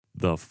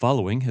The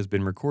following has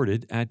been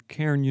recorded at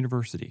Cairn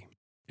University.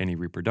 Any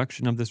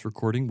reproduction of this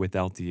recording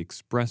without the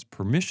express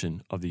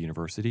permission of the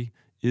university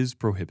is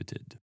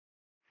prohibited.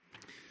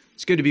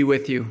 It's good to be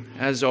with you,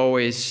 as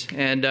always,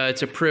 and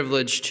it's a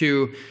privilege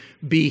to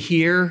be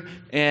here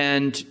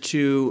and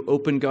to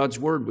open God's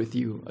Word with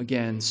you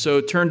again. So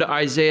turn to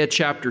Isaiah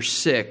chapter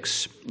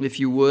 6, if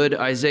you would.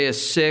 Isaiah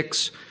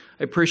 6.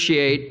 I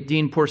appreciate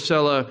Dean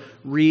Porcella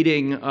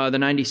reading the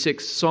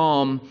 96th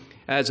Psalm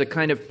as a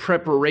kind of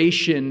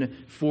preparation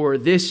for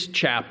this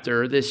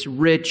chapter, this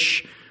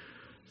rich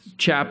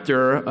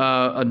chapter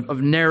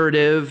of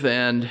narrative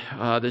and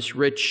this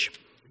rich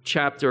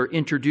chapter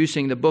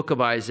introducing the book of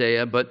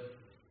Isaiah. But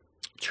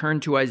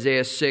turn to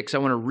Isaiah 6. I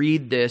want to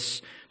read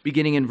this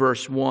beginning in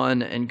verse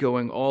 1 and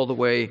going all the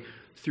way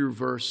through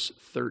verse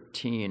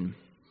 13.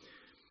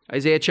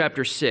 Isaiah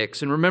chapter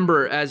 6. And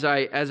remember, as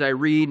I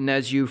read and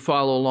as you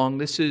follow along,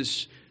 this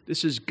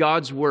is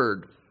God's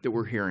word that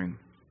we're hearing.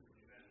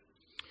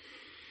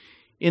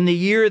 In the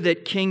year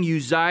that King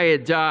Uzziah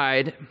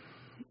died,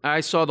 I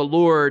saw the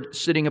Lord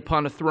sitting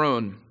upon a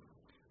throne,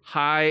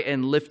 high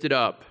and lifted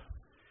up,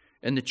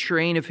 and the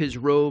train of his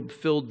robe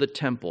filled the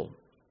temple.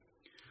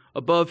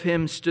 Above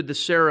him stood the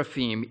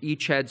seraphim.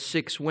 Each had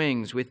 6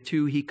 wings. With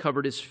 2 he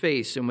covered his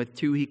face, and with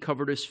 2 he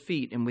covered his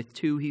feet, and with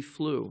 2 he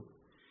flew.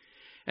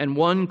 And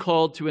one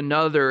called to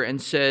another and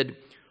said,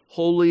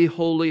 "Holy,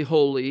 holy,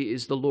 holy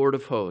is the Lord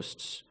of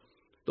hosts.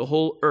 The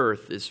whole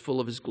earth is full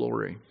of his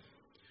glory."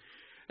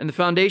 And the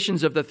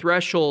foundations of the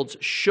thresholds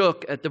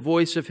shook at the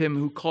voice of him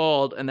who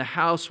called, and the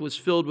house was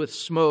filled with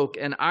smoke.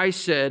 And I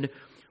said,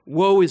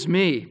 "Woe is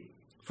me,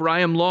 for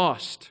I am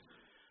lost.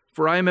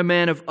 For I am a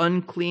man of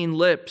unclean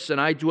lips, and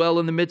I dwell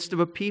in the midst of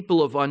a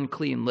people of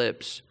unclean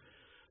lips.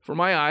 For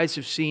my eyes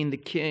have seen the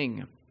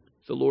King,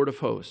 the Lord of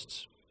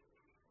hosts."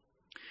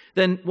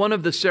 Then one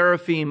of the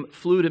seraphim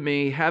flew to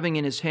me, having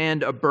in his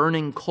hand a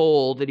burning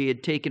coal that he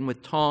had taken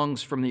with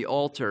tongs from the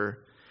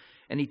altar.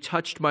 And he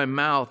touched my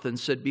mouth and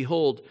said,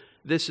 "Behold,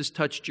 this has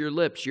touched your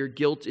lips. Your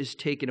guilt is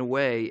taken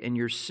away, and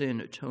your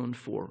sin atoned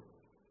for."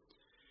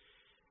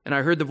 And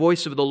I heard the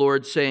voice of the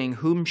Lord saying,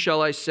 "Whom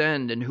shall I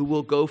send, and who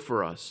will go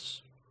for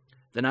us?"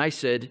 Then I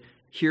said,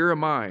 "Here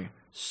am I,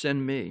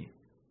 send me."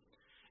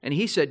 And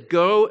he said,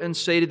 "Go and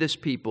say to this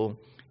people,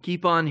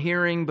 keep on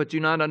hearing, but do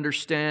not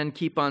understand.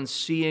 Keep on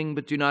seeing,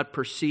 but do not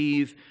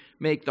perceive.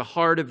 Make the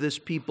heart of this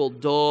people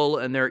dull,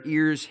 and their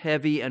ears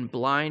heavy, and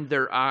blind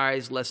their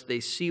eyes, lest they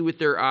see with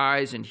their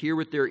eyes, and hear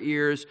with their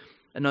ears,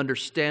 and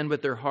understand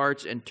with their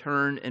hearts, and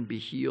turn and be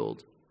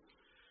healed."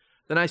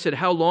 Then I said,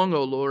 "How long,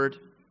 O Lord?"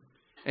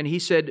 And he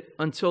said,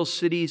 "Until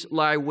cities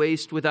lie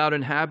waste without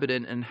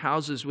inhabitant, and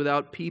houses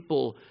without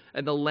people,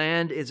 and the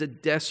land is a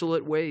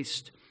desolate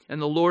waste.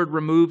 And the Lord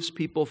removes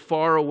people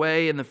far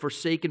away, and the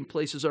forsaken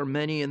places are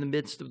many in the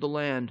midst of the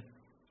land.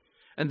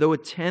 And though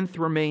 1/10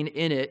 remain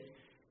in it,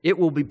 it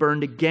will be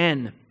burned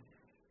again,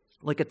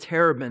 like a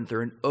terebinth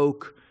or an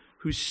oak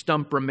whose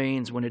stump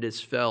remains when it is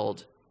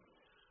felled.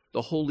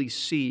 The holy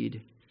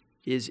seed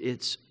is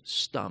its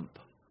stump."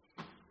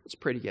 Let's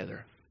pray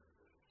together.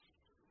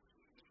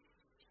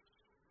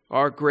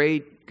 Our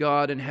great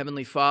God and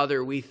Heavenly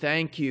Father, we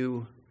thank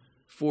you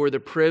for the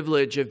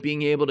privilege of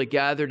being able to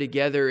gather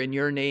together in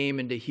your name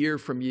and to hear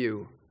from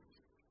you.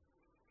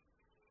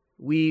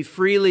 We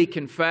freely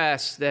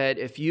confess that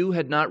if you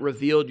had not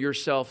revealed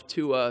yourself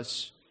to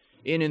us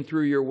in and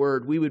through your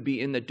word, we would be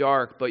in the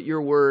dark, but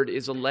your word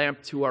is a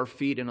lamp to our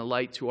feet and a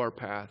light to our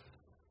path.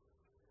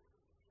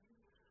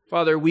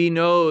 Father, we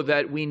know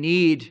that we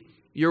need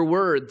your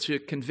word to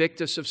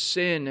convict us of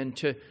sin and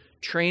to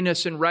train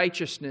us in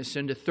righteousness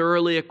and to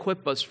thoroughly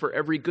equip us for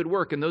every good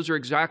work. And those are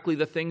exactly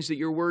the things that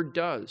your word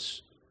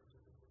does.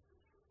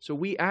 So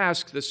we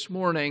ask this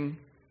morning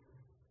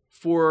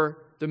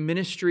for the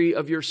ministry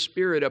of your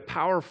Spirit, a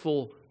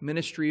powerful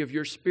ministry of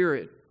your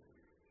Spirit.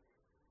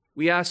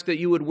 We ask that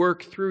you would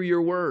work through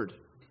your word.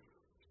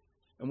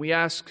 And we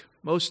ask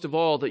most of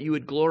all that you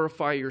would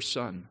glorify your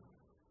Son.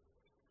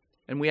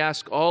 And we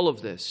ask all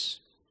of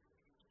this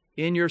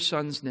in your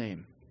Son's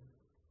name.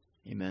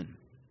 Amen.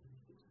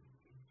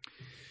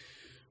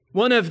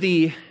 One of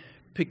the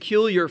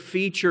peculiar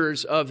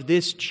features of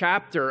this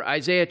chapter,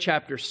 Isaiah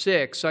chapter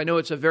 6, I know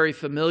it's a very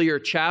familiar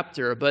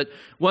chapter, but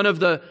one of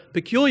the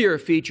peculiar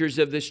features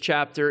of this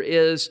chapter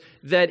is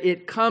that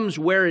it comes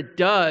where it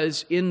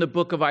does in the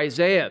book of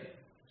Isaiah.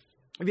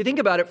 If you think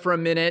about it for a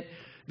minute,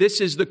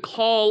 this is the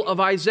call of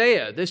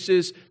Isaiah. This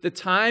is the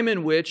time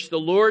in which the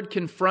Lord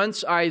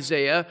confronts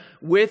Isaiah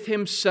with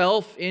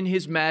himself in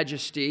his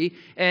majesty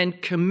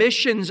and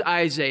commissions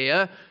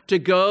Isaiah to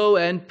go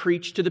and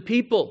preach to the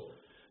people.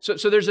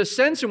 So there's a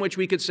sense in which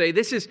we could say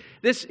this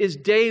is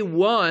day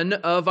one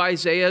of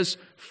Isaiah's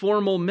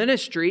formal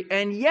ministry,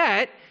 and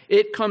yet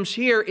it comes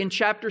here in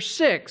chapter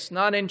 6,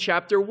 not in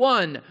chapter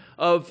 1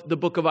 of the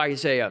book of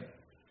Isaiah.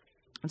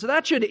 And so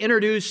that should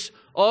introduce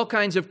all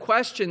kinds of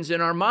questions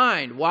in our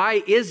mind.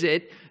 Why is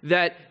it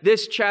that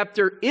this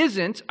chapter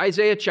isn't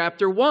Isaiah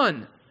chapter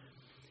 1?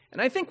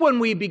 And I think when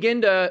we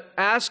begin to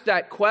ask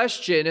that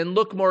question and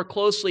look more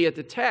closely at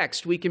the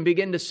text, we can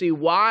begin to see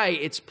why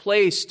it's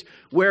placed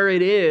where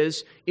it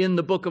is in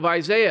the book of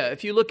Isaiah.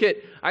 If you look at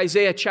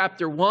Isaiah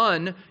chapter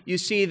 1, you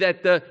see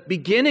that the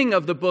beginning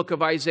of the book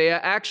of Isaiah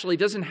actually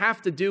doesn't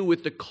have to do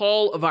with the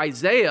call of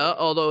Isaiah,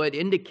 although it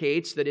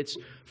indicates that it's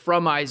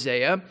from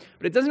Isaiah.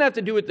 But it doesn't have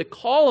to do with the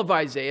call of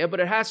Isaiah, but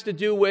it has to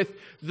do with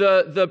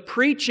the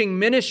preaching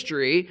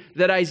ministry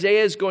that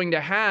Isaiah is going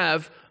to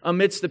have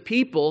amidst the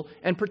people,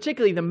 and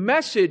particularly the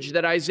message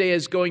that Isaiah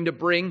is going to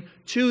bring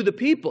to the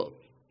people.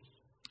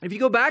 If you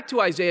go back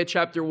to Isaiah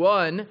chapter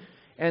 1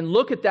 and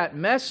look at that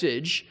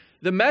message,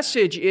 the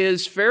message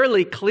is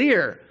fairly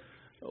clear.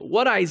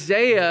 What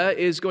Isaiah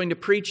is going to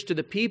preach to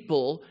the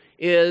people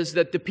is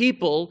that the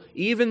people,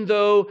 even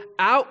though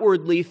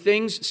outwardly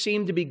things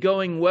seem to be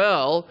going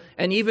well,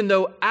 and even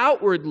though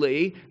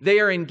outwardly they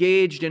are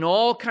engaged in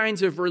all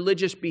kinds of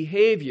religious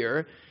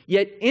behavior,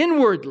 yet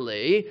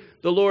inwardly,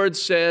 the Lord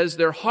says,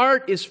 their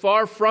heart is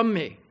far from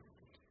me.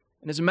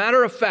 And as a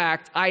matter of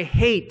fact, I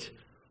hate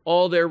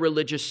all their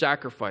religious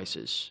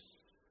sacrifices.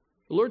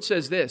 The Lord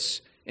says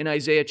this in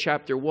Isaiah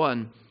chapter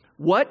 1,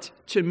 "What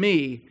to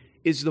me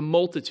is the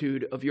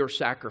multitude of your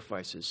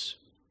sacrifices?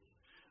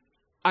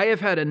 I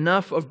have had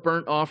enough of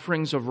burnt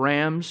offerings of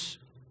rams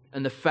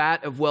and the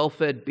fat of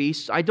well-fed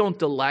beasts. I don't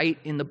delight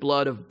in the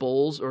blood of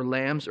bulls or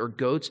lambs or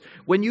goats.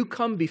 When you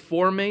come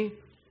before me,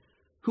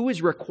 who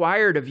is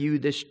required of you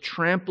this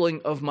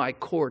trampling of my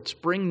courts?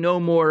 Bring no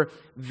more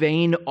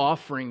vain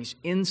offerings.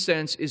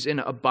 Incense is an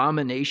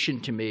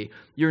abomination to me.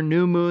 Your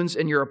new moons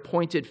and your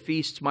appointed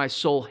feasts my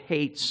soul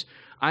hates.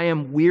 I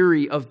am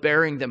weary of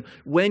bearing them.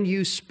 When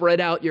you spread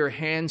out your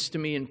hands to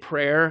me in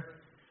prayer,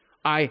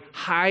 I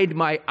hide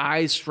my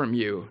eyes from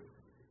you.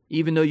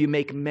 Even though you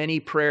make many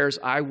prayers,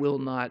 I will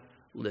not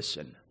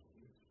listen."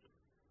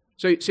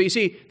 So you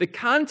see, the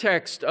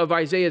context of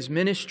Isaiah's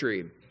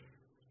ministry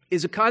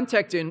is a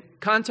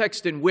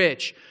context in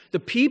which the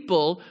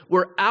people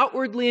were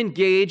outwardly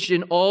engaged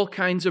in all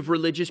kinds of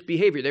religious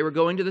behavior. They were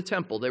going to the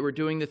temple. They were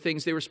doing the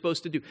things they were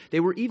supposed to do. They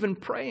were even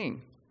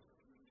praying.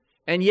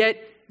 And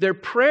yet their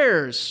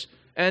prayers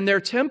and their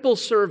temple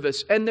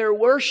service and their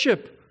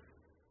worship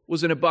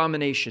was an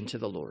abomination to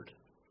the Lord.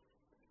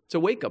 It's a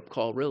wake-up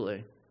call,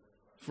 really,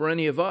 for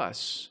any of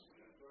us.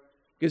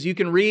 Because you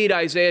can read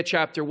Isaiah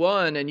chapter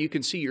 1 and you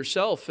can see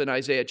yourself in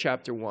Isaiah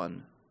chapter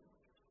 1.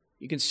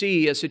 You can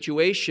see a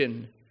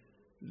situation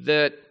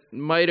that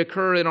might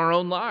occur in our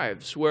own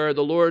lives where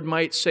the Lord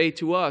might say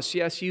to us,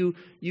 yes,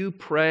 you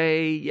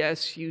pray,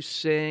 yes, you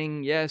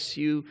sing, yes,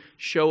 you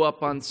show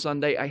up on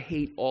Sunday. I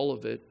hate all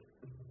of it.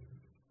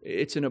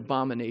 It's an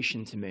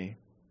abomination to me.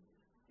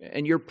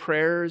 And your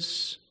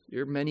prayers,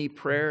 your many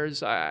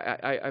prayers,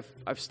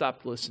 I've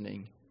stopped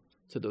listening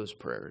to those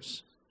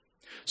prayers.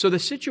 So the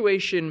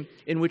situation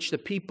in which the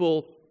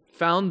people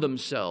found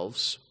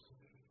themselves,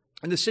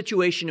 and the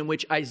situation in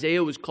which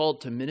Isaiah was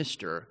called to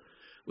minister,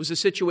 was a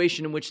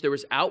situation in which there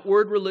was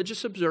outward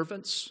religious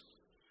observance.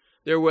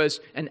 There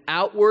was an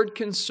outward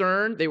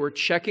concern. They were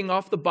checking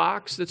off the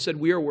box that said,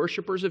 we are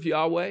worshipers of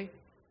Yahweh.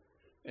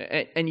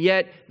 And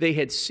yet they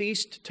had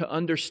ceased to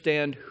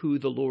understand who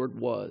the Lord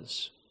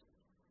was.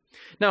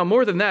 Now,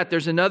 more than that,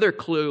 there's another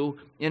clue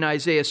in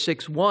Isaiah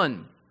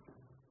 6:1.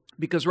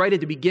 Because right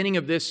at the beginning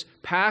of this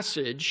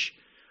passage,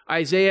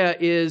 Isaiah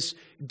is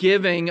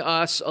giving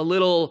us a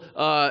little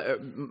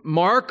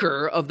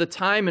marker of the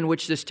time in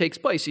which this takes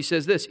place. He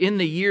says this, in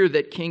the year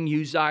that King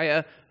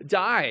Uzziah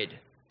died.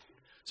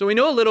 So we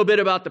know a little bit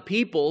about the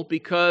people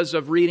because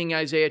of reading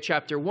Isaiah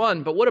chapter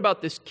 1, but what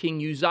about this King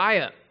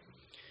Uzziah?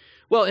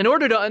 Well, in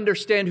order to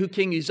understand who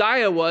King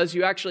Uzziah was,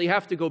 you actually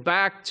have to go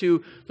back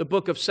to the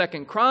book of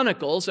 2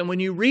 Chronicles. And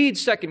when you read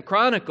 2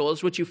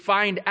 Chronicles, what you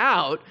find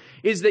out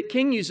is that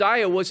King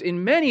Uzziah was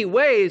in many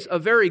ways a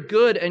very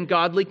good and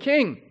godly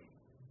king.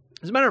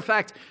 As a matter of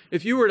fact,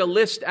 if you were to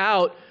list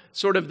out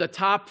sort of the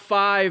top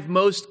 5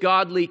 most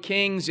godly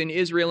kings in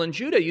Israel and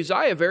Judah,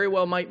 Uzziah very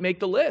well might make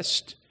the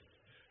list.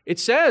 It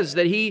says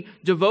that he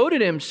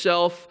devoted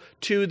himself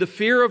to the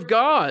fear of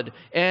God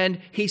and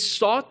he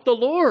sought the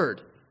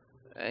Lord.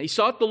 He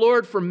sought the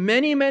Lord for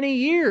many, many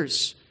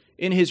years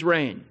in his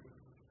reign.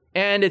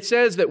 And it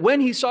says that when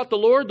he sought the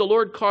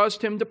Lord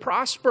caused him to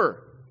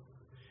prosper.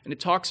 And it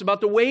talks about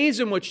the ways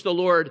in which the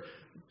Lord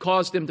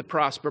caused him to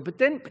prosper. But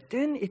then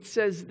it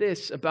says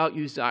this about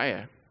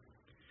Uzziah.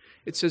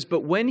 It says,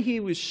 but when he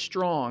was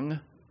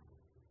strong,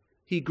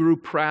 he grew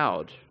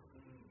proud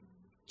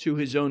to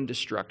his own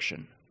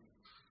destruction.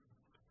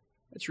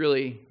 That's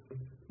really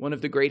one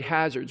of the great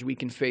hazards we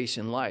can face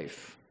in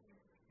life.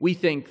 We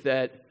think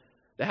that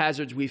the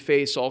hazards we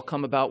face all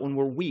come about when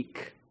we're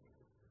weak.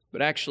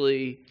 But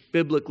actually,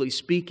 biblically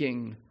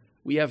speaking,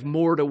 we have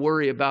more to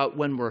worry about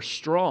when we're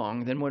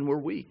strong than when we're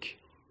weak.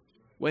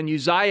 When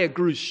Uzziah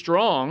grew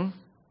strong,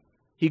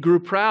 he grew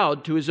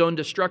proud to his own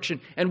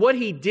destruction. And what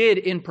he did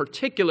in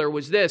particular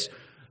was this.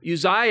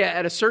 Uzziah,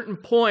 at a certain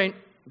point,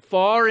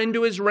 far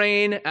into his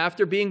reign,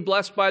 after being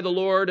blessed by the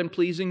Lord and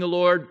pleasing the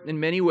Lord in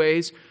many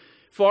ways,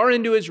 far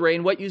into his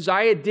reign, what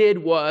Uzziah did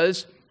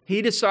was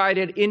He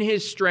decided in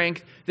his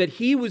strength that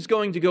he was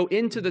going to go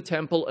into the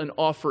temple and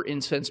offer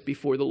incense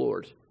before the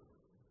Lord.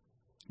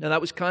 Now,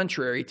 that was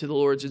contrary to the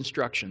Lord's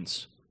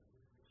instructions.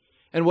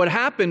 And what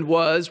happened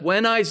was,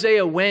 when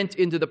Isaiah went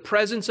into the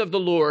presence of the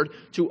Lord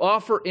to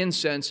offer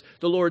incense,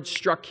 the Lord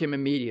struck him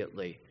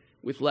immediately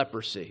with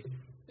leprosy.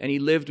 And he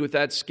lived with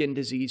that skin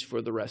disease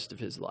for the rest of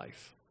his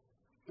life.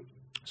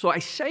 So I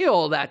say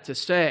all that to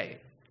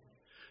say,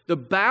 the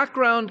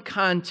background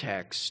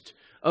context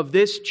of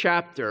this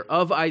chapter,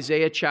 of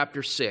Isaiah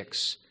chapter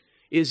 6,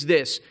 is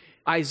this.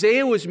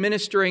 Isaiah was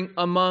ministering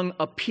among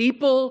a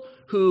people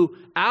who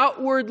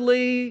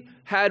outwardly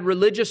had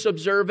religious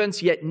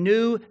observance, yet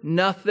knew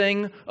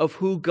nothing of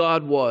who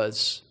God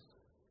was.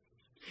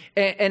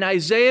 And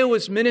Isaiah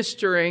was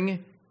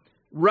ministering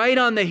right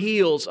on the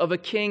heels of a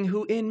king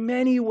who in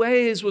many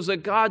ways was a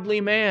godly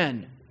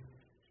man,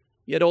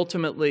 yet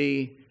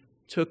ultimately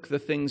took the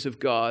things of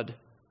God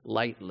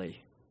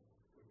lightly.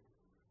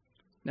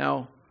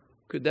 Now,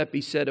 could that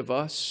be said of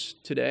us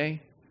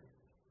today?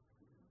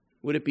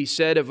 Would it be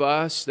said of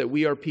us that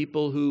we are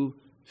people who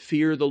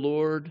fear the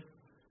Lord,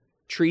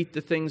 treat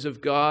the things of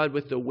God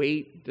with the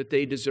weight that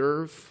they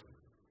deserve?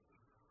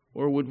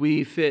 Or would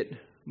we fit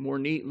more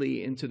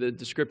neatly into the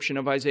description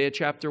of Isaiah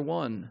chapter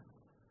 1?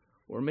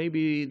 Or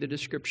maybe the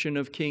description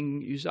of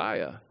King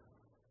Uzziah?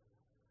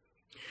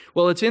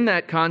 Well, it's in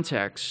that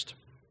context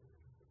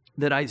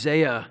that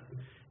Isaiah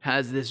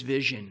has this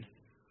vision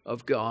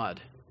of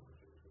God.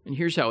 And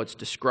here's how it's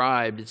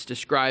described. It's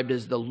described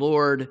as the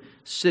Lord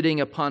sitting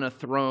upon a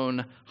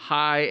throne,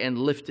 high and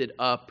lifted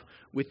up,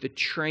 with the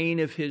train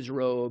of his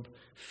robe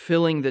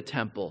filling the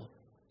temple.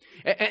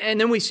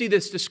 And then we see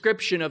this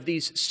description of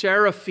these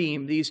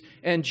seraphim, these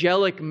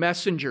angelic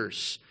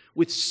messengers,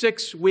 with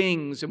 6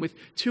 wings, and with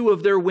 2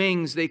 of their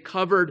wings they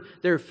covered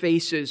their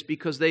faces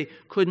because they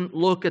couldn't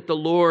look at the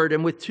Lord,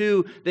 and with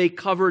 2 they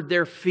covered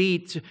their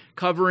feet,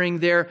 covering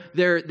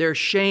their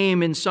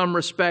shame in some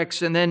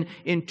respects, and then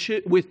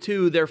with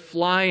 2 they're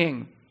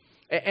flying,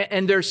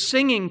 and they're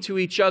singing to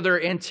each other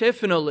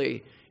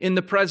antiphonally in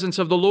the presence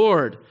of the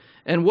Lord.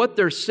 And what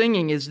they're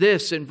singing is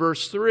this. In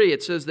verse 3,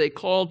 it says, they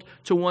called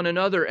to one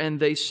another and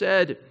they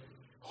said,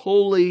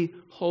 "Holy,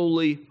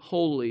 holy,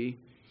 holy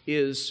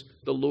is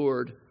the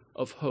Lord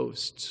of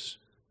hosts."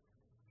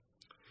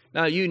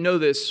 Now, you know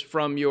this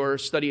from your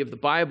study of the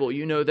Bible.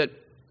 You know that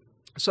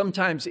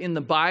sometimes in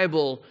the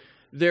Bible,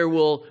 there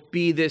will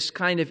be this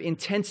kind of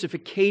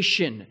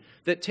intensification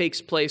that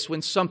takes place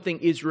when something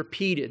is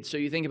repeated. So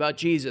you think about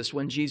Jesus.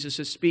 When Jesus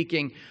is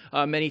speaking,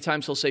 many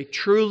times he'll say,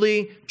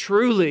 "Truly,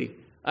 truly,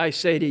 I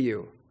say to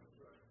you."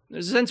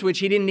 There's a sense in which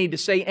he didn't need to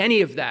say any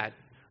of that.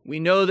 We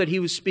know that he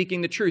was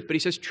speaking the truth, but he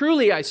says,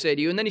 "Truly, I say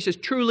to you." And then he says,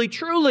 "Truly,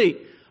 truly,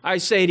 I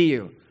say to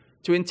you,"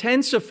 to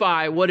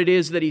intensify what it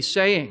is that he's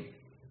saying.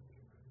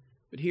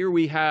 But here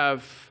we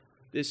have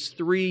this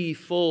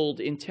threefold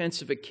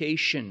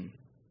intensification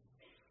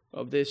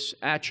of this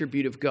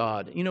attribute of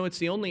God. You know, it's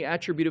the only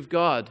attribute of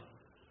God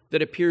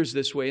that appears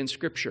this way in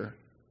Scripture.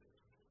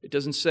 It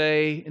doesn't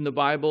say in the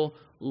Bible,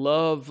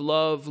 "Love,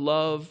 love,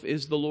 love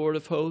is the Lord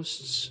of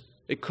hosts."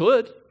 It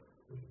could,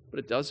 but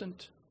it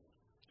doesn't.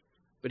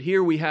 But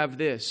here we have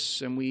this,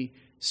 and we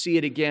see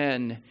it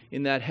again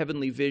in that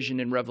heavenly vision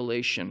in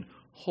Revelation.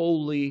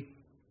 Holy,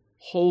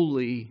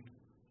 holy,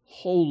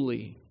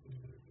 holy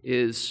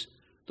is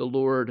the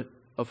Lord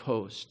of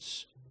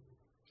hosts.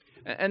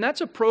 And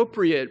that's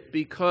appropriate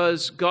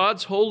because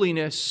God's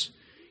holiness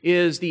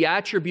is the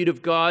attribute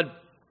of God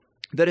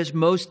that is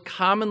most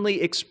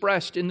commonly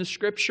expressed in the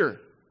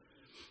Scripture.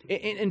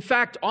 In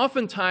fact,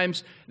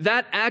 oftentimes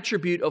that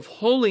attribute of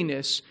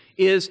holiness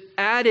is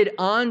added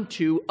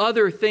onto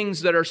other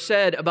things that are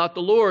said about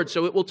the Lord.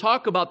 So it will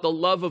talk about the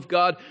love of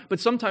God, but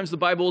sometimes the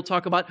Bible will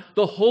talk about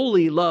the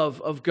holy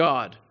love of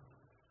God,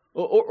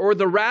 or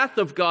the wrath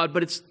of God,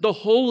 but it's the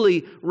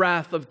holy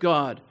wrath of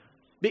God.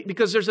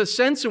 Because there's a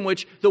sense in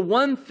which the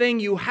one thing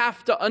you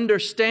have to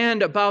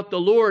understand about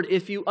the Lord,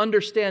 if you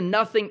understand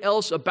nothing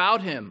else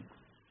about Him,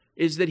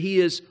 is that He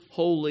is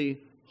holy,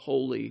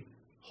 holy,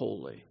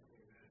 holy.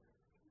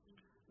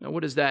 Now,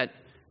 what does that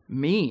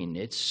mean?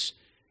 It's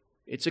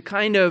a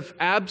kind of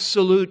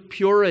absolute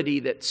purity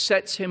that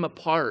sets Him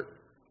apart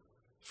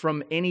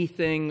from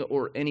anything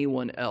or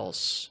anyone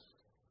else.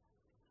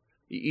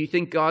 You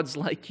think God's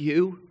like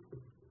you?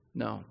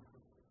 No.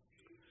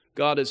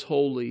 God is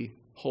holy,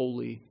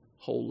 holy,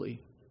 holy.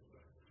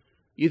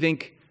 You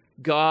think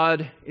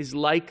God is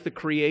like the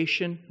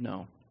creation?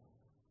 No.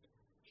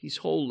 He's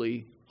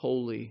holy,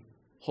 holy,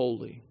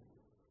 holy.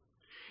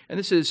 And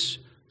this is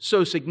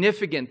so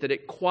significant that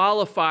it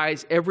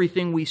qualifies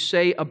everything we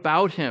say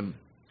about Him.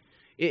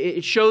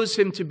 It shows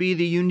Him to be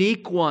the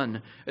unique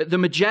one, the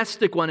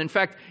majestic one. In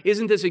fact,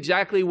 isn't this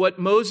exactly what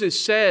Moses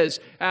says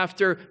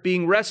after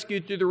being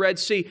rescued through the Red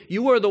Sea?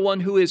 You are the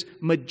one who is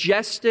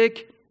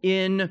majestic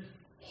in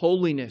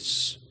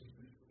holiness.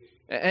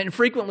 And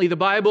frequently the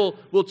Bible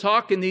will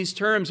talk in these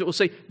terms. It will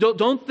say,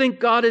 don't think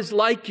God is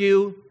like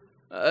you.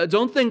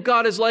 Don't think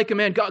God is like a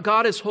man.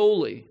 God is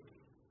holy.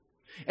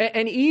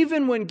 And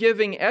even when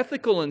giving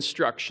ethical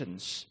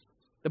instructions,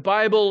 The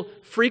Bible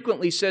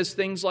frequently says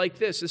things like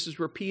this. This is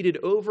repeated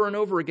over and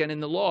over again in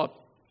the law.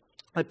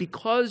 That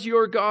because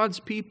you're God's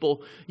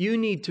people, you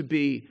need to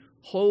be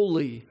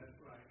holy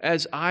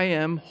as I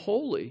am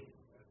holy.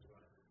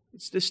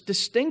 It's this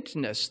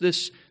distinctness,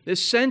 this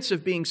sense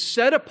of being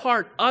set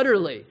apart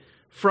utterly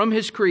from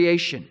His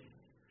creation.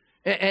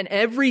 And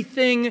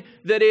everything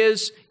that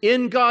is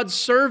in God's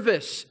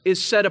service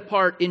is set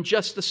apart in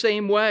just the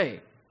same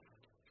way.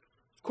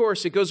 Of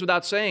course, it goes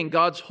without saying,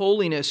 God's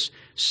holiness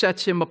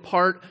sets Him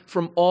apart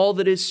from all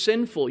that is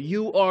sinful.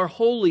 You are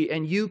holy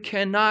and you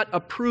cannot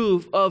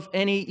approve of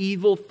any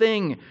evil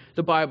thing,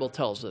 the Bible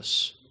tells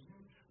us.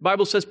 The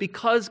Bible says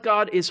because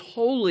God is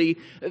holy,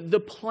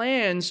 the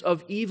plans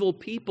of evil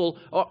people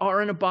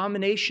are an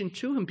abomination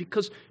to Him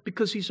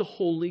because He's a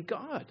holy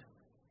God.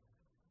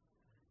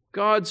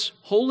 God's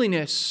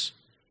holiness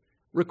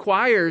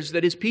requires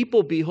that His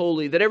people be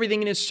holy, that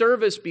everything in His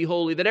service be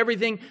holy, that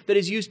everything that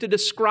is used to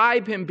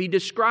describe Him be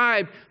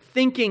described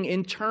thinking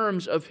in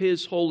terms of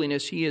His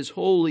holiness. He is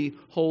holy,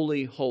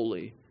 holy,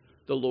 holy,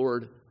 the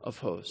Lord of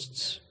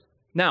hosts.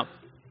 Now,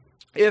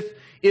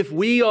 if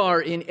we are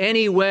in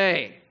any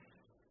way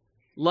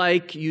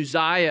like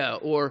Uzziah,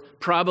 or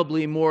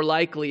probably more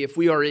likely if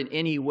we are in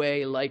any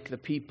way like the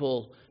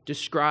people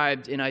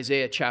described in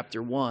Isaiah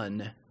chapter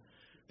 1,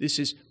 this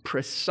is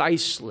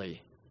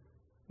precisely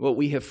what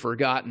we have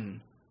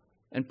forgotten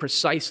and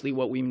precisely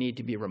what we need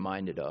to be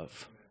reminded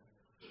of.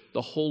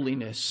 The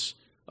holiness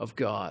of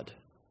God.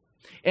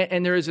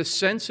 And there is a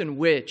sense in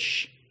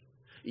which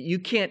you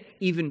can't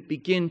even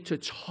begin to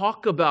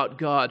talk about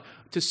God,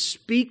 to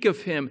speak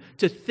of Him,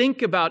 to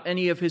think about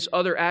any of His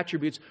other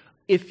attributes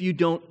if you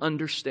don't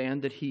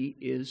understand that He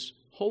is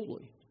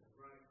holy.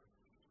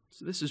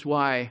 So this is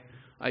why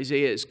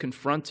Isaiah is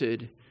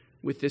confronted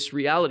with this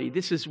reality.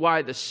 This is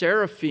why the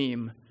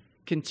seraphim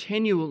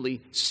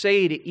continually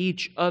say to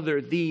each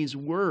other these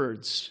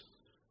words: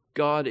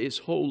 God is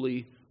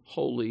holy,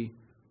 holy,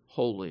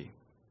 holy.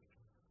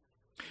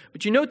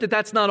 But you note that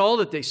that's not all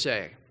that they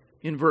say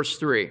in verse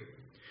 3.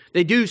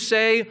 They do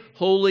say,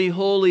 holy,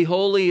 holy,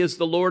 holy is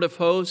the Lord of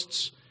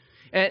hosts.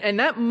 And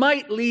that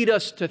might lead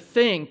us to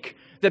think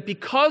that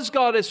because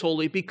God is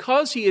holy,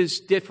 because He is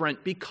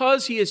different,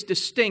 because He is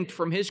distinct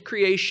from His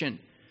creation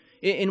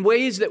in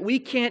ways that we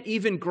can't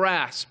even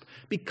grasp,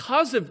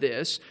 because of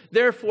this,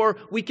 therefore,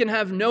 we can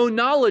have no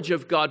knowledge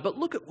of God. But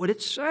look at what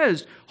it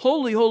says.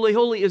 Holy, holy,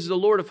 holy is the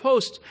Lord of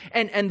hosts.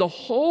 And the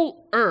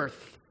whole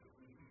earth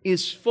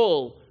is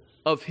full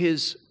of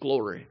His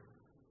glory.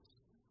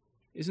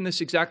 Isn't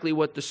this exactly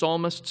what the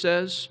psalmist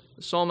says?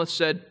 The psalmist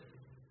said,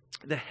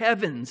 the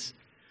heavens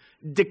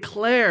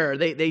declare,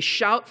 they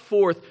shout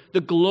forth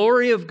the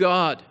glory of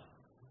God.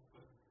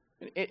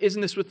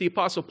 Isn't this what the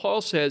Apostle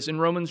Paul says in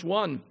Romans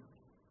 1?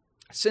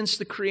 Since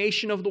the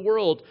creation of the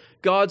world,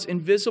 God's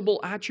invisible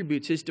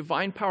attributes, His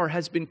divine power,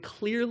 has been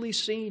clearly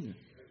seen,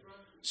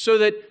 so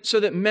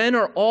that men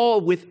are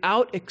all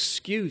without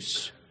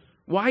excuse.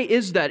 Why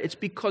is that? It's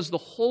because the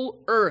whole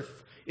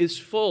earth is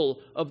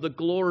full of the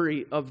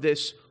glory of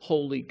this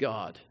holy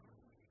God.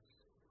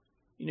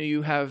 You know,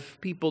 you have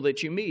people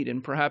that you meet,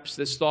 and perhaps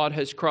this thought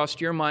has crossed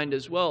your mind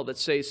as well, that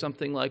say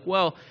something like,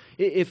 well,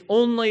 if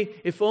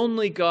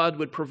only God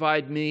would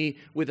provide me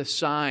with a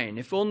sign,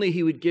 if only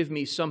He would give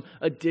me some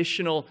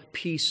additional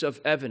piece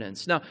of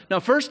evidence. Now,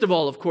 first of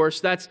all, of course,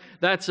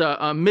 that's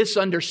a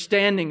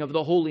misunderstanding of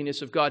the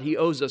holiness of God. He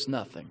owes us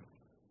nothing.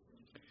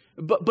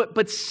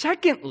 But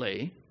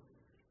secondly,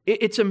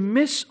 it's a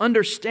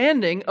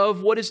misunderstanding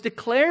of what is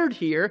declared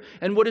here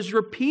and what is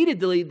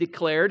repeatedly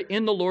declared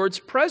in the Lord's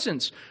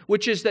presence,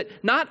 which is that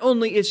not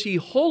only is He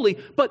holy,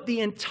 but the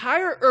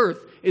entire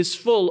earth is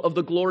full of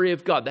the glory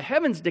of God. The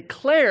heavens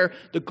declare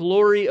the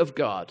glory of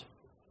God.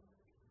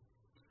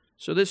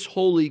 So this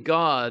holy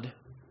God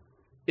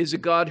is a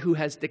God who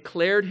has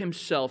declared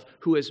Himself,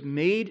 who has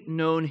made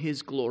known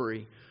His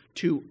glory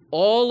to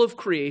all of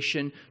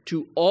creation,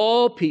 to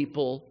all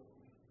people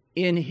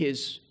in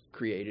His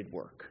created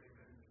work.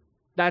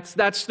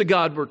 That's the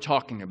God we're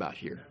talking about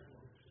here.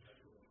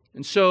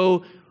 And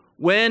so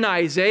when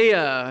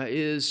Isaiah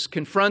is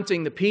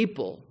confronting the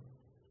people,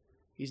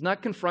 he's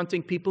not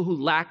confronting people who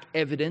lack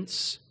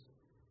evidence.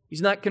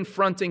 He's not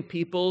confronting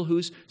people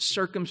whose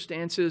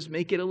circumstances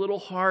make it a little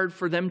hard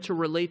for them to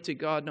relate to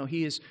God. No,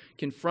 he is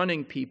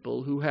confronting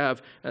people who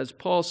have, as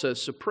Paul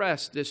says,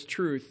 suppressed this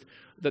truth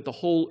that the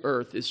whole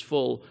earth is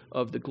full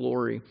of the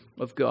glory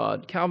of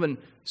God. Calvin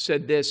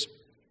said this: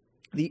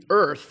 the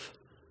earth,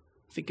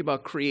 think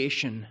about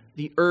creation.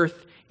 The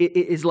earth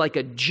is like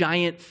a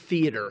giant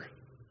theater.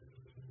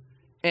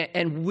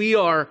 And we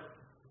are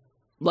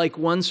like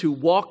ones who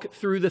walk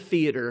through the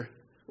theater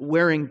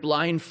wearing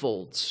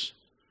blindfolds.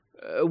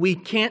 We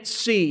can't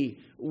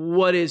see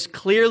what is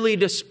clearly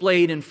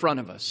displayed in front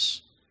of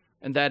us.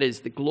 And that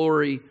is the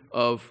glory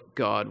of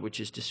God,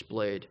 which is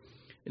displayed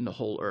in the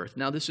whole earth.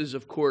 Now, this is,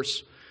 of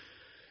course,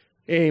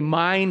 a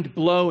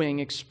mind-blowing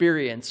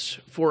experience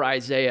for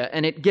Isaiah.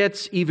 And it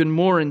gets even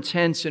more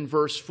intense in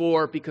verse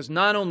 4, because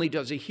not only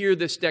does he hear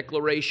this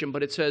declaration,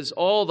 but it says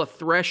all the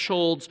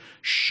thresholds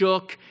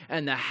shook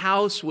and the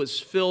house was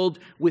filled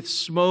with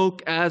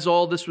smoke as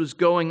all this was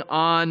going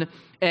on.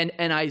 And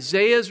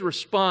Isaiah's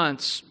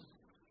response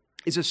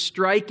is a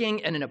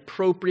striking and an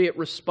appropriate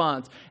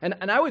response. And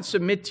I would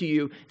submit to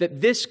you that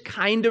this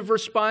kind of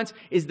response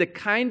is the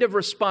kind of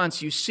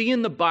response you see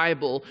in the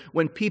Bible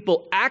when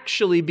people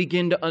actually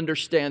begin to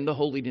understand the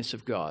holiness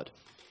of God.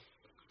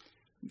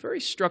 I'm very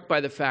struck by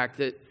the fact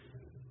that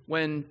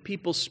when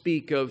people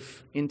speak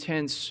of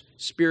intense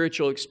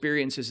spiritual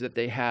experiences that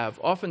they have,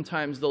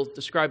 oftentimes they'll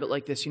describe it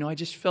like this: I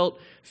just felt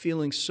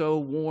feeling so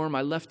warm.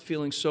 I left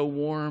feeling so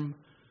warm,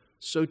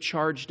 so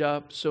charged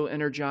up, so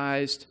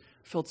energized.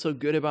 Felt so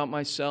good about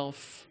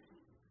myself.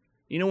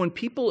 When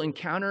people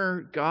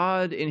encounter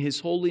God in His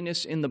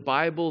holiness in the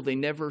Bible, they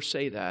never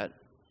say that.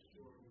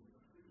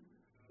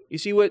 You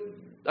see what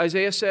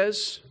Isaiah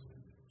says?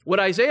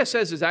 What Isaiah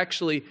says is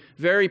actually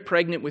very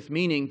pregnant with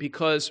meaning,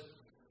 because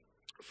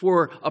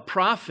for a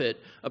prophet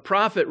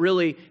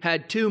really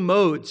had two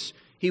modes.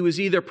 He was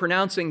either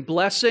pronouncing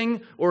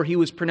blessing or he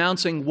was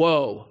pronouncing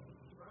woe.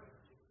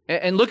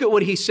 And look at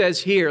what he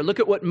says here. Look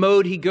at what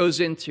mode he goes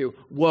into.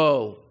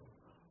 Woe.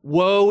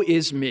 Woe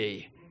is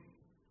me.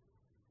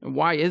 And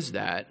why is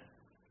that?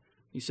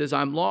 He says,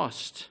 I'm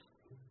lost.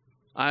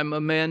 I'm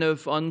a man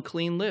of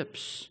unclean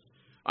lips.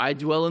 I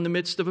dwell in the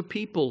midst of a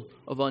people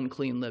of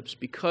unclean lips,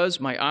 because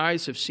my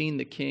eyes have seen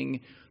the King,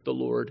 the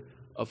Lord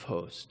of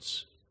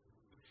hosts.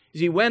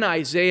 You see, when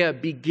Isaiah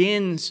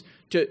begins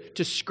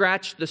to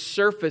scratch the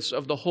surface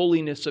of the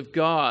holiness of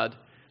God,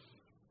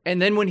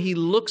 and then when he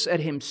looks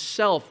at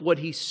himself, what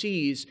he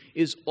sees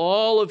is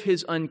all of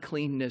his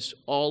uncleanness,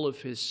 all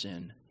of his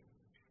sin.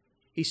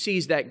 He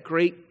sees that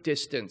great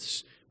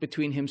distance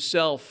between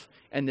himself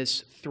and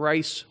this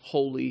thrice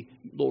holy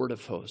Lord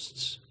of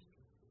hosts.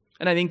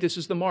 And I think this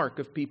is the mark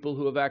of people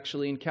who have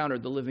actually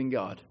encountered the living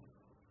God.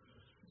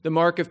 The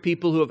mark of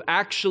people who have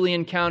actually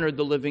encountered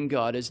the living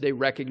God as they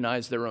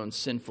recognize their own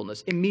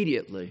sinfulness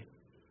immediately.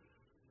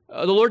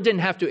 The Lord didn't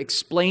have to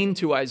explain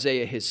to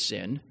Isaiah his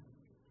sin.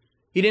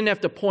 He didn't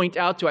have to point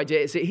out to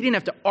Isaiah. He didn't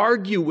have to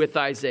argue with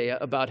Isaiah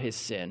about his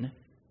sin.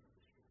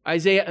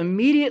 Isaiah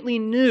immediately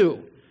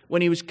knew,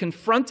 when he was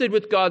confronted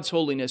with God's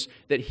holiness,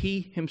 that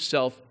he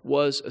himself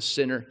was a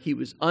sinner. He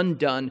was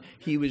undone.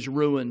 He was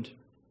ruined.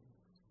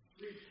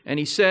 And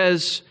he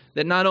says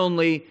that not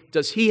only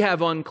does he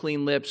have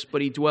unclean lips,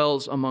 but he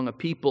dwells among a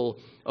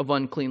people of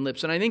unclean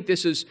lips. And I think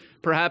this is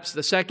perhaps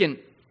the second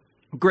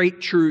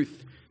great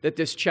truth that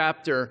this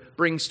chapter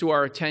brings to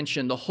our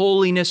attention: the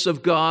holiness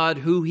of God,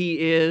 who He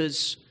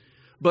is,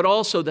 but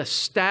also the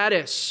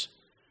status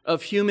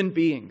of human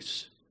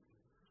beings.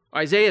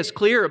 Isaiah is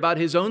clear about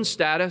his own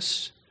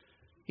status.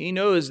 He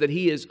knows that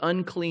he is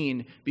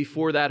unclean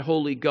before that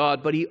holy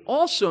God, but he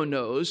also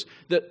knows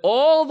that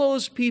all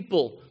those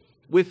people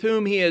with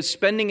whom he is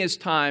spending his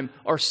time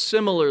are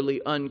similarly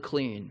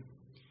unclean.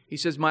 He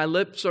says, my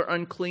lips are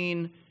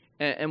unclean,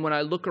 and when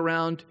I look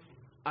around,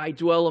 I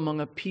dwell among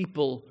a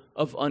people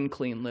of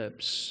unclean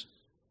lips.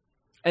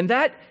 And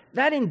that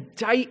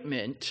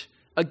indictment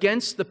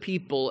against the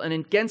people and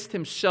against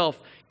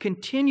himself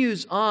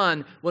continues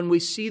on when we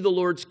see the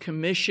Lord's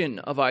commission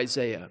of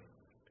Isaiah.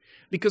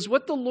 Because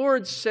what the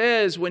Lord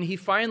says when he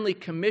finally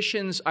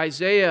commissions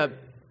Isaiah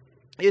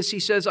is, he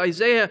says,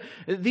 Isaiah,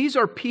 these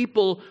are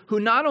people who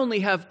not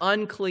only have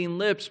unclean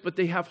lips, but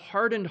they have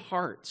hardened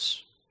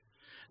hearts.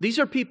 These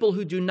are people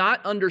who do not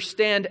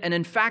understand, and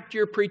in fact,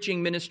 your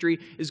preaching ministry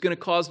is going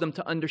to cause them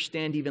to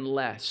understand even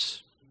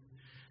less.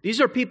 These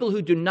are people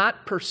who do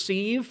not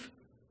perceive,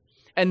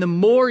 and the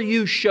more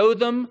you show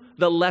them,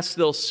 the less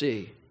they'll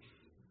see.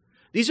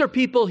 These are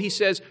people, he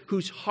says,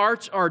 whose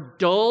hearts are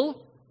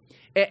dull,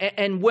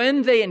 and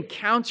when they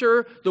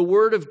encounter the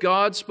word of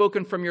God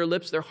spoken from your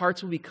lips, their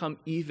hearts will become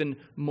even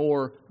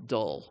more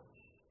dull.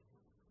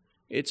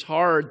 It's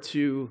hard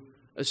to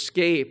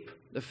escape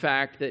the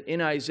fact that in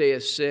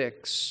Isaiah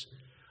 6,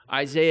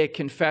 Isaiah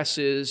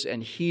confesses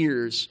and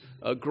hears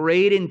a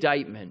great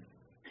indictment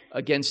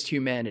against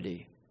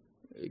humanity,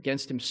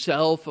 against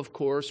himself, of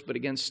course, but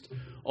against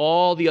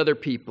all the other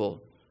people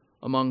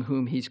among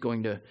whom he's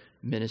going to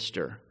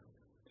minister.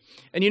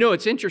 And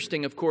it's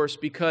interesting, of course,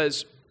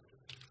 because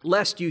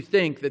lest you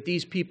think that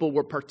these people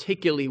were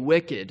particularly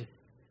wicked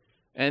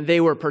and they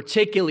were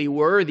particularly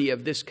worthy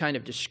of this kind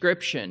of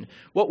description,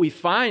 what we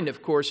find,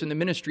 of course, in the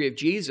ministry of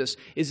Jesus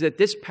is that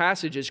this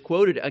passage is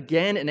quoted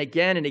again and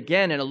again and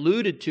again and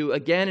alluded to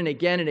again and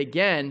again and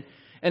again,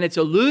 and it's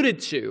alluded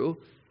to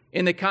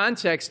in the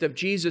context of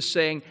Jesus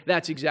saying,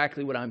 that's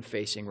exactly what I'm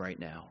facing right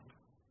now.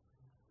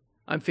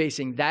 I'm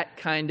facing that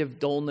kind of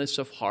dullness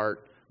of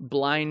heart,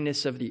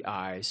 blindness of the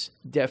eyes,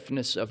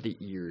 deafness of the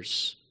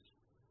ears.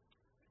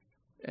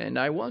 And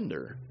I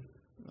wonder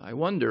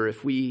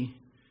if we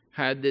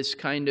had this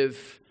kind of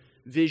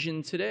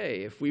vision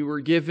today, if we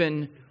were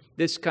given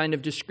this kind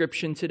of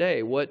description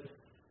today, what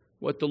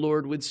the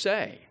Lord would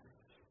say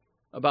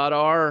about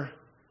our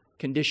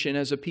condition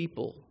as a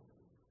people,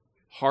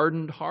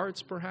 hardened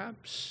hearts,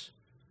 perhaps,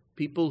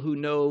 people who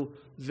know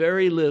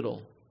very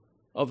little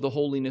of the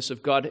holiness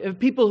of God,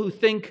 people who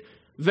think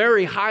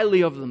very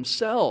highly of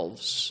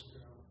themselves,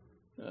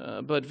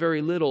 but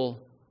very little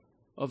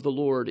of the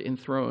Lord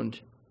enthroned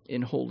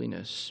in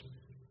holiness.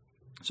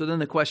 So then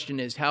the question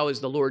is, how is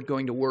the Lord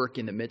going to work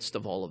in the midst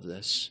of all of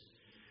this?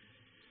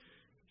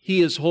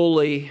 He is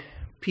holy,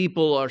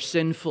 people are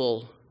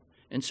sinful,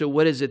 and so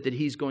what is it that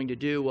he's going to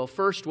do? Well,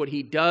 first, what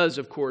he does,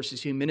 of course,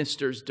 is he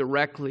ministers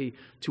directly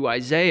to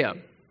Isaiah.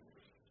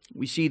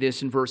 We see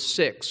this in verse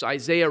 6.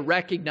 Isaiah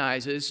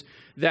recognizes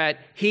that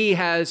he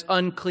has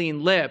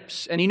unclean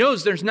lips, and he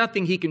knows there's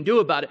nothing he can do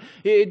about it.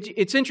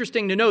 It's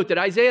interesting to note that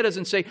Isaiah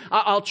doesn't say,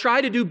 I'll try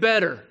to do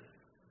better.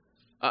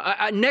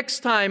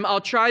 Next time,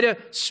 I'll try to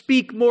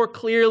speak more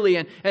clearly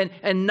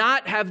and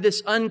not have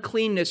this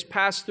uncleanness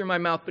pass through my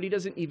mouth. But he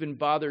doesn't even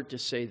bother to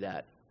say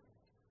that.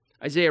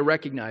 Isaiah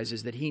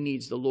recognizes that he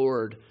needs the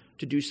Lord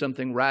to do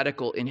something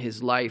radical in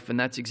his life. And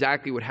that's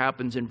exactly what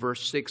happens in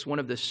verse 6. One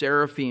of the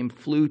seraphim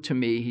flew to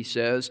me, he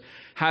says,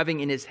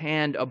 having in his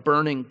hand a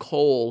burning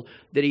coal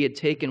that he had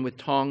taken with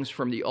tongs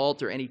from the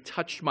altar. And he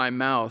touched my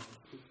mouth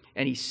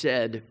and he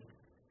said,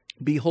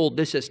 "Behold,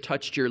 this has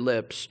touched your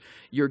lips.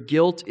 Your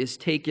guilt is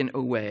taken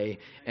away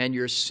and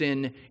your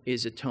sin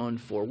is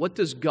atoned for." What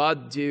does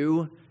God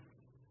do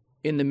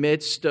in the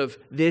midst of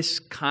this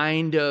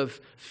kind of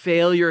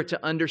failure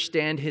to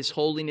understand his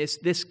holiness,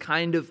 this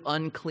kind of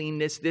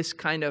uncleanness, this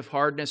kind of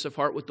hardness of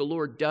heart? What the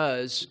Lord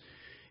does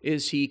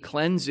is he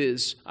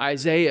cleanses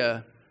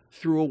Isaiah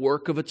through a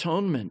work of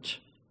atonement.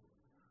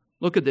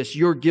 Look at this.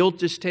 Your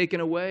guilt is taken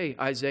away,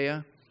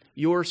 Isaiah.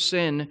 Your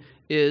sin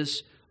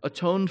is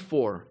atoned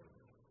for.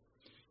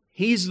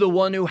 He's the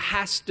one who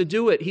has to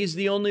do it. He's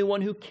the only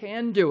one who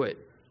can do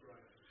it.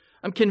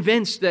 I'm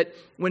convinced that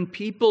when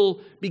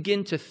people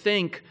begin to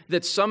think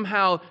that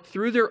somehow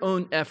through their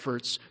own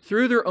efforts,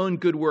 through their own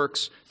good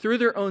works, through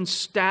their own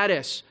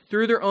status,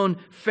 through their own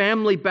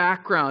family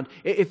background,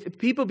 if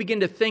people begin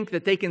to think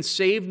that they can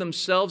save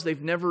themselves,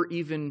 they've never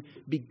even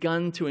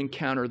begun to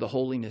encounter the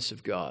holiness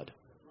of God.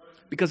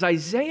 Because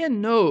Isaiah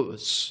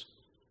knows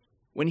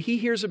when he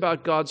hears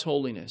about God's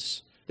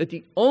holiness that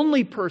the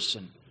only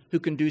person who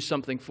can do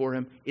something for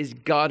him is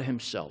God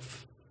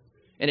himself.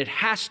 And it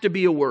has to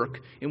be a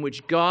work in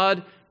which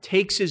God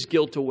takes his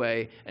guilt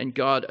away and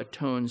God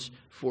atones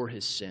for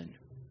his sin.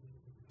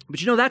 But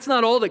you know, that's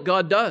not all that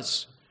God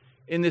does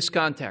in this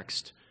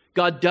context.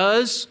 God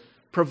does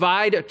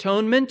provide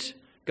atonement.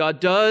 God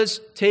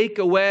does take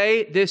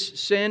away this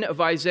sin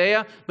of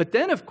Isaiah. But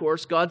then, of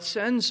course, God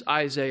sends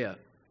Isaiah.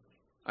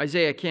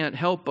 Isaiah can't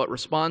help but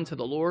respond to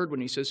the Lord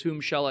when he says,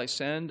 "Whom shall I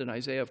send?" And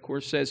Isaiah, of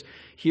course, says,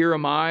 "Here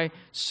am I,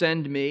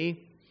 send me."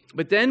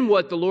 But then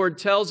what the Lord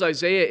tells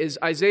Isaiah is,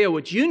 Isaiah,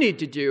 what you need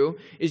to do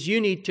is you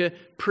need to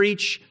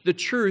preach the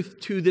truth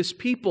to this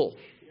people.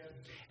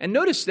 And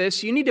notice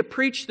this, you need to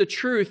preach the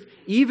truth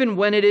even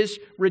when it is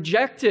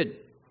rejected.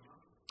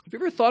 Have you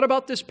ever thought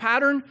about this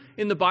pattern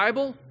in the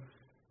Bible?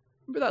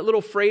 Remember that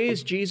little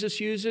phrase Jesus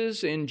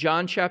uses in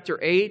John chapter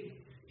 8?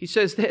 He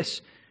says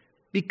this,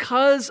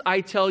 "Because I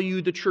tell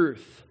you the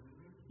truth,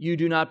 you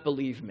do not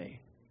believe me."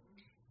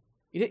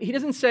 He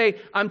doesn't say,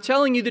 "I'm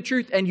telling you the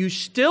truth and you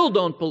still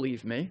don't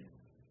believe me."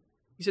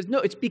 He says, no,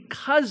 it's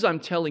because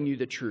I'm telling you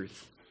the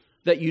truth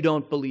that you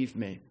don't believe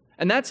me.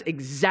 And that's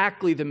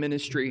exactly the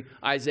ministry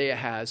Isaiah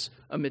has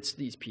amidst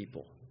these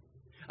people.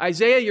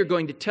 Isaiah, you're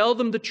going to tell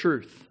them the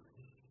truth.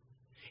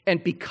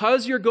 And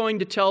because you're going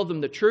to tell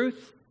them the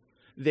truth,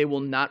 they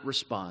will not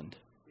respond.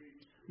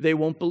 They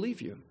won't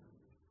believe you.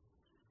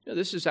 You know,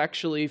 this is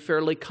actually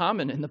fairly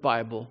common in the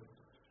Bible.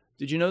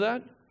 Did you know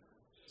that?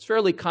 It's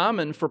fairly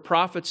common for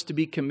prophets to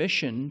be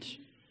commissioned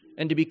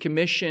and to be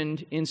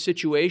commissioned in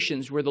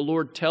situations where the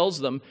Lord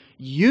tells them,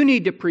 you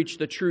need to preach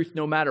the truth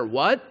no matter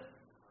what,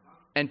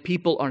 and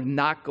people are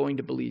not going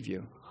to believe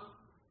you.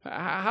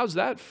 How's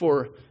that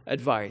for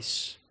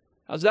advice?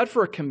 How's that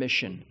for a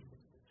commission?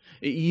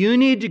 You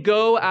need to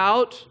go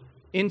out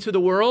into the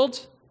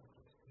world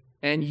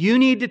and you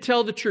need to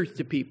tell the truth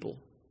to people.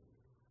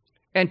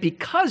 And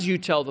because you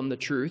tell them the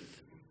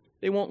truth,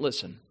 they won't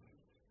listen.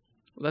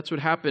 Well, that's what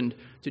happened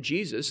to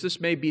Jesus.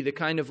 This may be the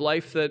kind of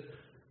life that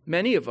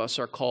many of us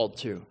are called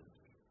to.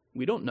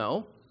 We don't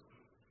know.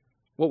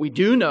 What we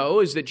do know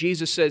is that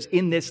Jesus says,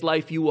 in this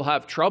life you will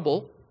have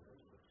trouble.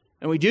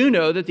 And we do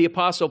know that the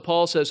Apostle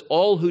Paul says,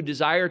 all who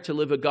desire to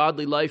live a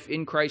godly life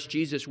in Christ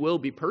Jesus will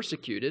be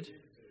persecuted.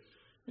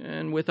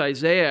 And with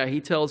Isaiah,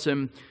 he tells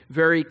him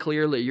very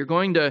clearly, you're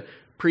going to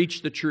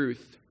preach the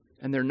truth,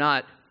 and they're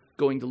not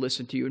going to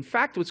listen to you. In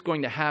fact, what's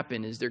going to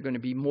happen is they're going to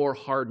be more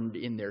hardened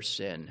in their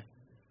sin.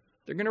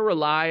 They're going to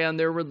rely on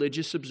their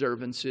religious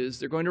observances.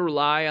 They're going to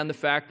rely on the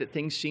fact that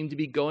things seem to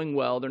be going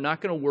well. They're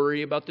not going to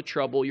worry about the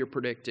trouble you're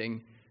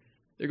predicting.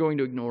 They're going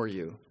to ignore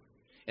you.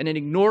 And in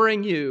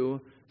ignoring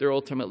you, they're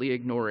ultimately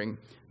ignoring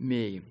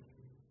me.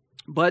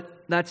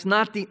 But that's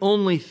not the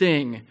only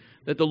thing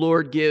that the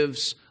Lord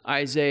gives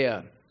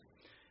Isaiah.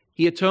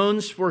 He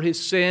atones for his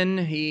sin.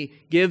 He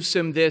gives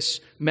him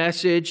this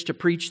message to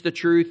preach the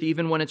truth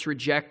even when it's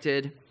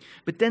rejected.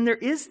 But then there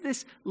is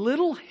this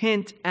little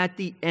hint at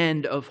the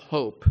end of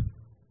hope.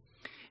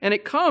 And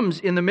it comes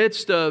in the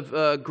midst of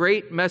a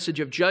great message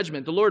of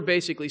judgment. The Lord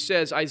basically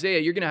says, Isaiah,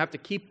 you're going to have to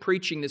keep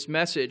preaching this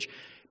message.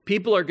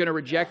 People are going to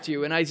reject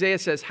you. And Isaiah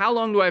says, how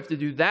long do I have to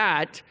do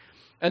that?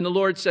 And the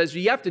Lord says,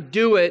 you have to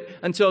do it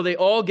until they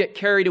all get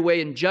carried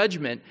away in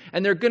judgment.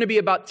 And there are going to be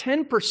about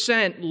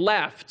 10%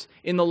 left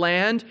in the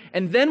land.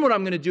 And then what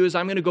I'm going to do is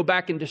I'm going to go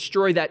back and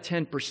destroy that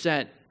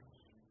 10%.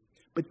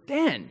 But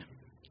then,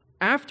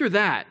 after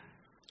that,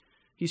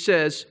 he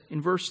says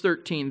in verse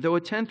 13, though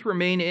a tenth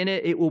remain in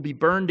it, it will be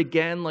burned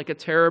again like a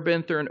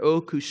terebinth or an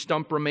oak whose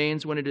stump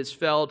remains when it is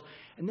felled.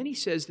 And then he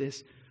says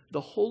this,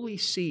 the holy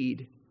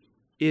seed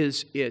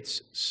is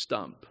its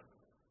stump.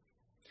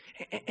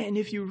 And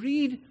if you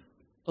read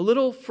a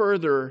little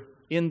further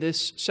in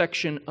this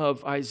section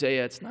of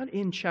Isaiah, it's not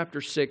in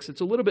chapter 6,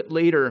 it's a little bit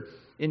later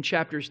in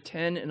chapters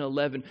 10 and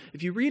 11.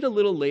 If you read a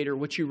little later,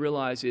 what you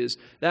realize is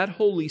that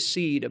holy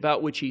seed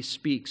about which he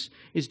speaks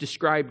is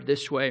described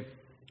this way.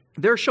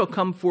 There shall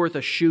come forth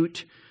a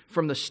shoot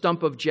from the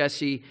stump of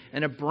Jesse,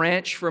 and a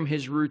branch from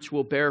his roots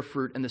will bear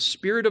fruit, and the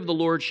Spirit of the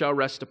Lord shall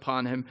rest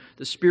upon him,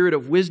 the Spirit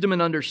of wisdom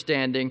and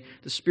understanding,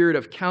 the Spirit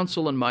of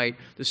counsel and might,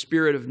 the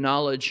Spirit of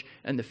knowledge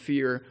and the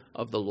fear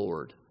of the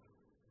Lord.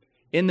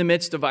 In the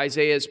midst of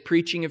Isaiah's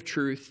preaching of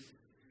truth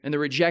and the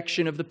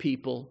rejection of the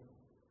people,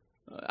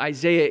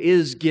 Isaiah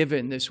is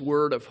given this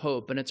word of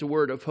hope, and it's a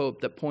word of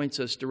hope that points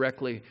us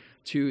directly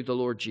to the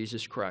Lord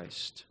Jesus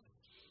Christ.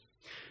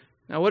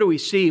 Now, what do we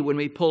see when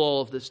we pull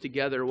all of this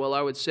together? Well,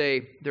 I would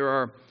say there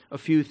are a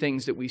few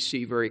things that we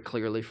see very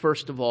clearly.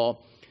 First of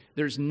all,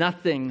 there's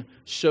nothing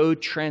so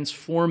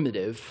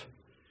transformative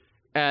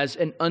as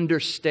an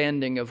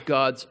understanding of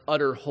God's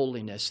utter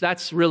holiness.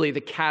 That's really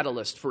the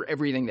catalyst for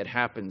everything that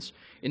happens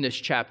in this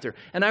chapter.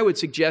 And I would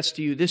suggest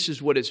to you this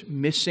is what is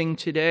missing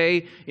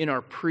today in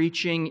our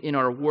preaching, in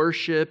our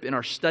worship, in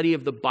our study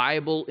of the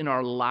Bible, in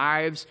our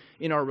lives,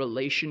 in our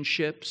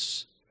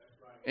relationships.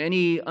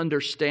 Any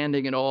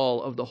understanding at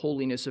all of the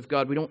holiness of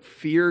God. We don't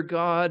fear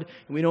God,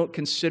 and we don't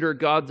consider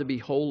God to be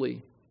holy.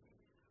 I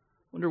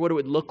wonder what it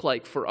would look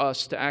like for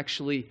us to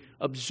actually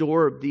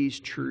absorb these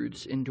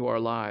truths into our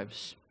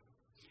lives.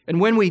 And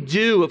when we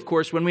do, of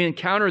course, when we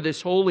encounter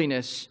this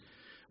holiness,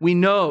 we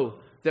know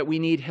that we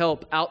need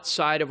help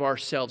outside of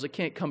ourselves. It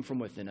can't come from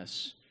within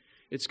us.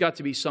 It's got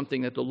to be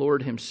something that the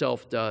Lord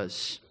himself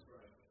does.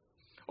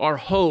 Our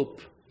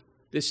hope,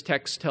 this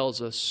text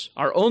tells us,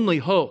 our only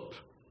hope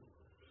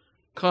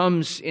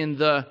comes in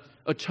the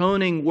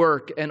atoning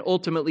work and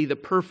ultimately the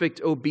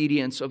perfect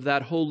obedience of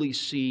that holy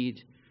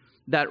seed,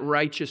 that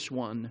righteous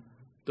one,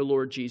 the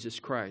Lord Jesus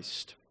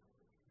Christ.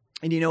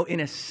 And in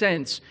a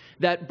sense,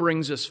 that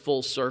brings us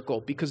full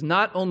circle, because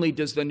not only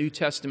does the New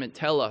Testament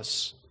tell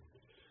us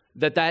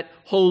that that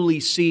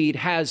holy seed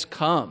has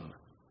come,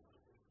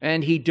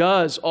 and he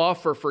does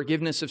offer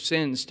forgiveness of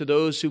sins to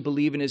those who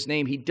believe in his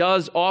name. He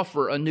does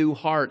offer a new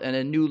heart and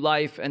a new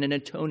life and an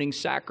atoning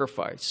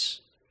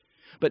sacrifice.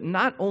 But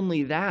not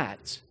only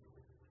that,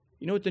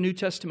 you know what the New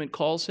Testament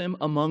calls him,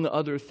 among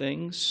other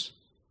things?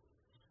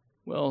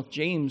 Well,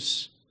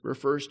 James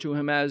refers to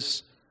him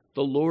as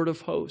the Lord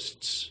of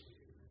hosts.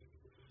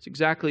 It's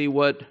exactly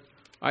what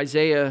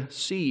Isaiah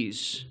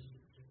sees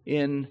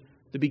in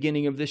the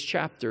beginning of this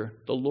chapter.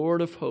 The Lord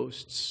of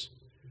hosts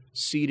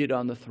seated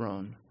on the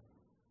throne.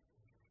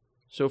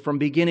 So from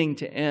beginning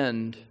to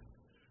end,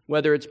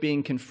 whether it's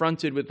being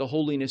confronted with the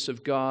holiness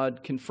of God,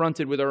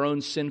 confronted with our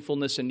own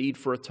sinfulness and need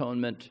for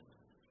atonement,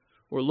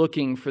 or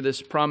looking for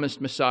this promised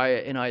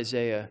Messiah in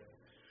Isaiah,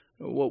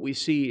 what we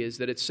see is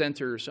that it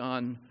centers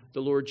on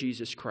the Lord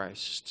Jesus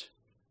Christ.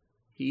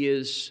 He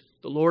is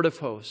the Lord of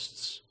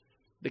hosts,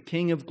 the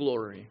King of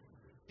glory,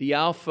 the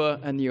Alpha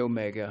and the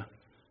Omega,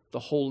 the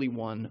Holy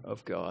One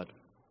of God.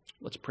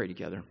 Let's pray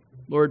together.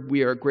 Lord,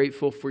 we are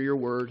grateful for your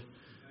word.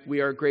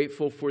 We are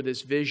grateful for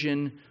this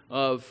vision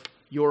of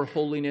your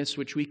holiness,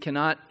 which we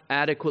cannot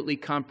adequately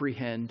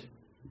comprehend.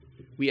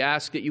 We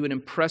ask that you would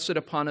impress it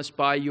upon us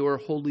by your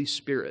Holy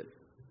Spirit.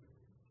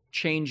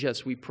 Change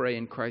us, we pray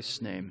in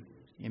Christ's name.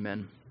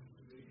 Amen.